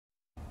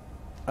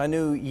A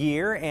new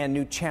year and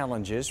new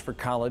challenges for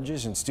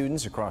colleges and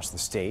students across the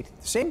state.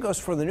 The same goes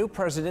for the new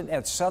president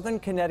at Southern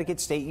Connecticut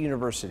State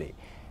University.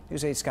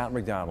 News 8 Scott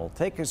McDonald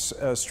takes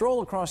a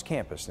stroll across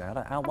campus now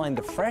to outline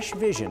the fresh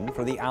vision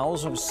for the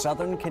Owls of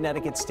Southern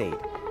Connecticut State.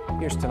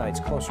 Here's tonight's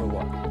closer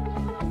look.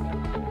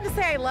 I have to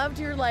say I loved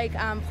your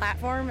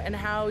platform and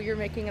how you're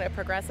making it a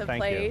progressive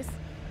place.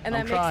 And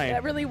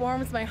that really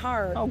warms my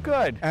heart. Oh,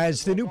 good.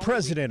 As the new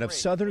president of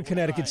Southern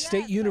Connecticut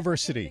State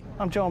University.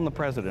 I'm Joe, I'm the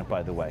president,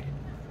 by the way.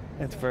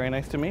 It's very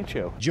nice to meet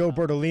you. Joe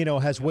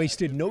Bertolino has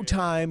wasted no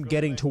time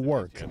getting to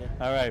work.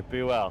 All right,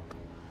 be well.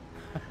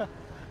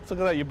 Look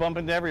at that, you bump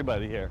into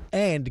everybody here.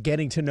 And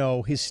getting to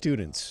know his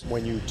students.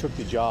 When you took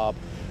the job,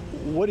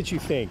 what did you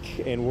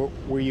think? And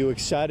were you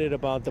excited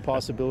about the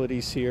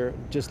possibilities here,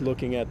 just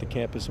looking at the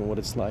campus and what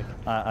it's like?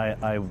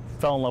 I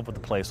fell in love with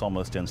the place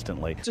almost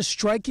instantly. It's a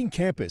striking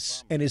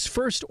campus, and his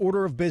first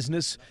order of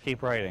business: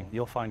 keep writing.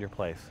 You'll find your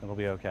place. It'll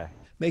be okay.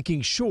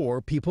 Making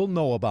sure people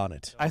know about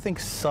it. I think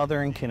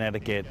Southern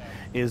Connecticut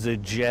is a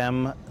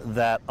gem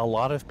that a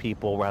lot of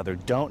people rather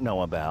don't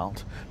know a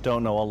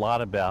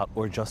lot about,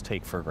 or just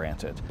take for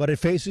granted. But it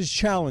faces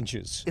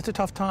challenges. It's a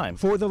tough time.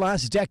 For the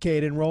last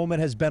decade,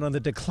 enrollment has been on the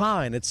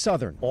decline at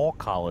Southern. All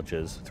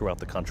colleges throughout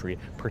the country,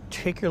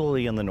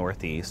 particularly in the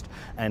Northeast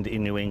and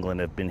in New England,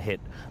 have been hit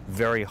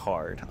very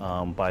hard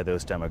by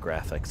those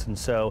demographics. And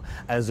so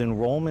as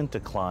enrollment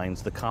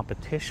declines, the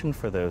competition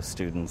for those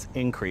students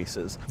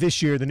increases.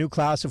 This year, the new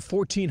class of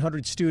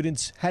 1,400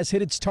 students has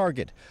hit its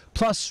target,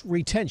 plus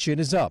retention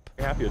is up.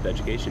 I'm happy with the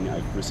education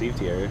I've received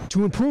here.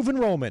 To improve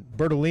enrollment,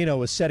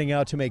 Bertolino is setting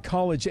out to make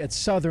college at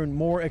Southern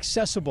more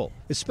accessible,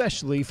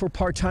 especially for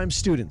part-time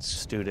students.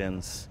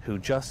 Students who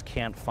just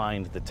can't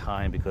find the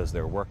time because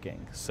they're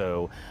working.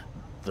 So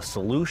the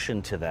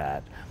solution to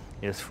that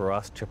is for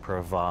us to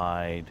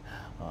provide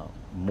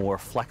more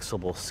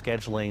flexible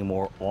scheduling,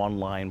 more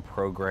online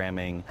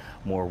programming,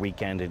 more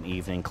weekend and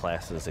evening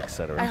classes,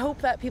 etc. I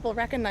hope that people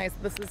recognize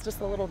this is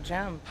just a little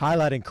gem.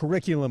 Highlighting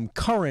curriculum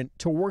current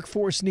to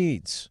workforce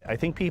needs. I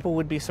think people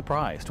would be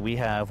surprised. We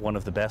have one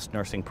of the best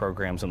nursing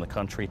programs in the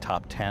country,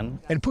 top 10.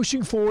 And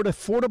pushing forward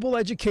affordable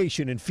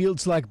education in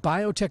fields like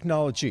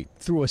biotechnology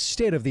through a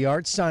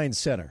state-of-the-art science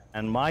center.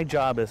 And my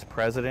job as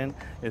president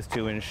is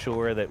to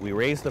ensure that we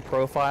raise the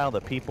profile,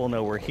 that people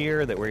know we're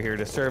here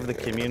to serve the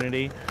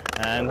community,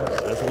 and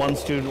as one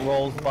student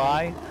rolls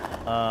by,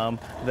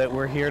 that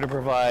we're here to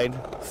provide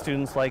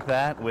students like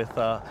that with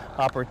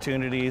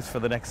opportunities for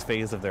the next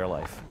phase of their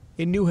life.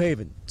 In New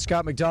Haven,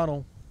 Scott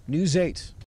McDonald, News 8.